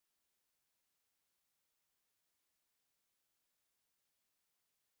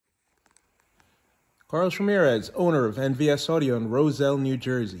Carlos Ramirez, owner of NVS Audio in Roselle, New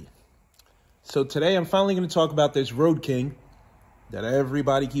Jersey. So today I'm finally going to talk about this Road King that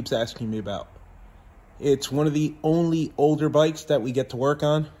everybody keeps asking me about. It's one of the only older bikes that we get to work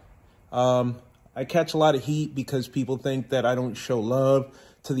on. I catch a lot of heat because people think that I don't show love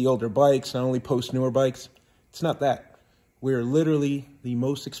to the older bikes. I only post newer bikes. It's not that. We're literally the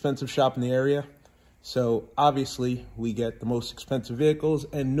most expensive shop in the area. So obviously we get the most expensive vehicles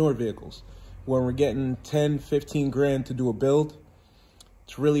and newer vehicles. When we're getting 10, 15 grand to do a build,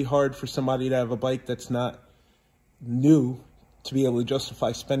 it's really hard for somebody to have a bike that's not new to be able to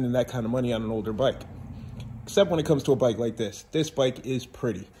justify spending that kind of money on an older bike. Except when it comes to a bike like this. This bike is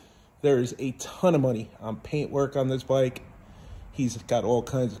pretty. There is a ton of money on paint work on this bike. He's got all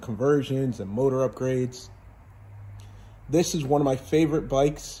kinds of conversions and motor upgrades. This is one of my favorite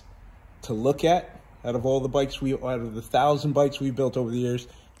bikes to look at out of all the bikes out of the 1,000 bikes we've built over the years.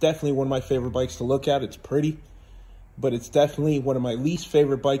 Definitely one of my favorite bikes to look at. It's pretty, but it's definitely one of my least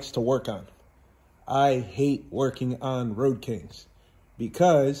favorite bikes to work on. I hate working on Road Kings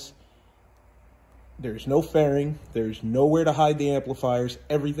because there's no fairing, there's nowhere to hide the amplifiers,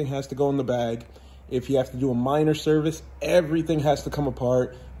 everything has to go in the bag. If you have to do a minor service, everything has to come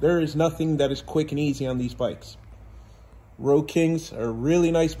apart. There is nothing that is quick and easy on these bikes. Road Kings are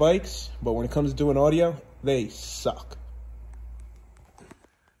really nice bikes, but when it comes to doing audio, they suck.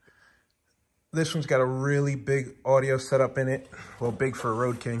 This one's got a really big audio setup in it. Well, big for a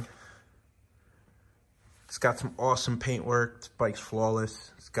Road King. It's got some awesome paint work. This bike's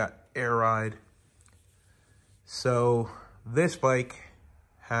flawless. It's got air ride. So this bike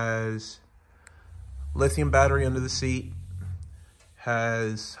has lithium battery under the seat,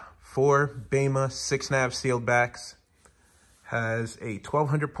 has 4 Beyma 6.5 sealed backs, has a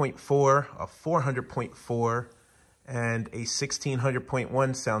 1200.4, a 400.4, and a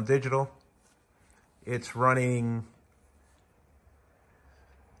 1600.1 sound digital. It's running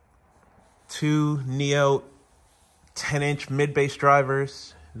 2 Neo 10-inch mid-bass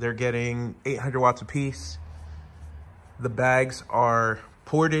drivers. They're getting 800 watts apiece. The bags are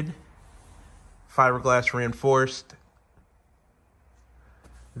ported, fiberglass reinforced.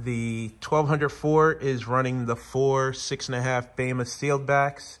 The 1204 is running the 4 6.5 Beyma sealed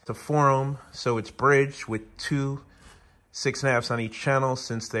backs. It's a 4-ohm, so it's bridged with 2 6.5s on each channel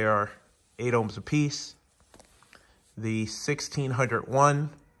since they are 8 ohms apiece. The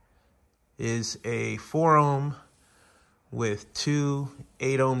 1601 is a 4-ohm with 2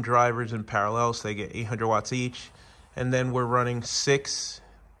 8-ohm drivers in parallel, so they get 800 watts each. And then we're running 6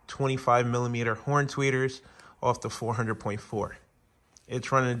 25mm horn tweeters off the 400.4.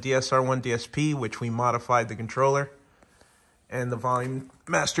 It's running a DSR1 DSP, which we modified the controller. And the volume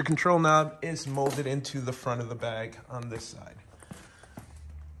master control knob is molded into the front of the bag on this side.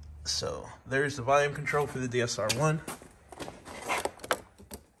 So there's the volume control for the DSR1.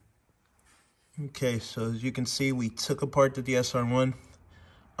 Okay, so as you can see, we took apart the DSR1,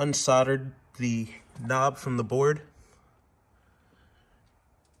 unsoldered the knob from the board,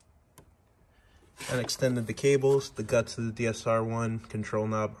 and extended the cables. The guts of the DSR1 control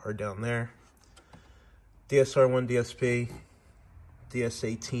knob are down there. DSR1 DSP,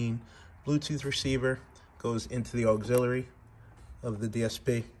 Ds18 Bluetooth receiver goes into the auxiliary of the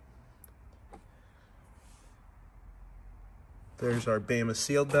DSP. There's our Beyma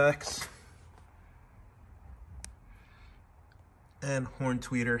sealed backs and horn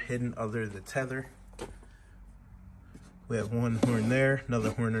tweeter hidden under the tether. We have one horn there, another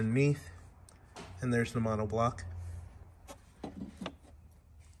horn underneath, and there's the monoblock.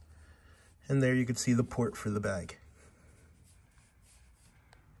 And there you can see the port for the bag.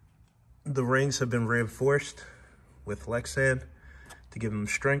 The rings have been reinforced with Lexan to give them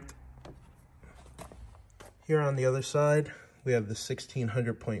strength. Here on the other side, we have the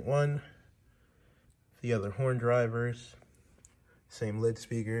 1600.1, the other horn drivers, same lid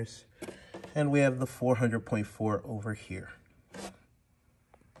speakers, and we have the 400.4 over here.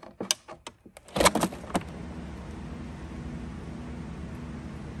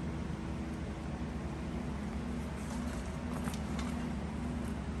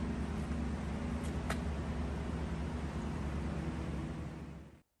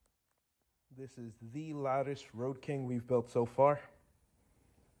 This is the loudest Road King we've built so far.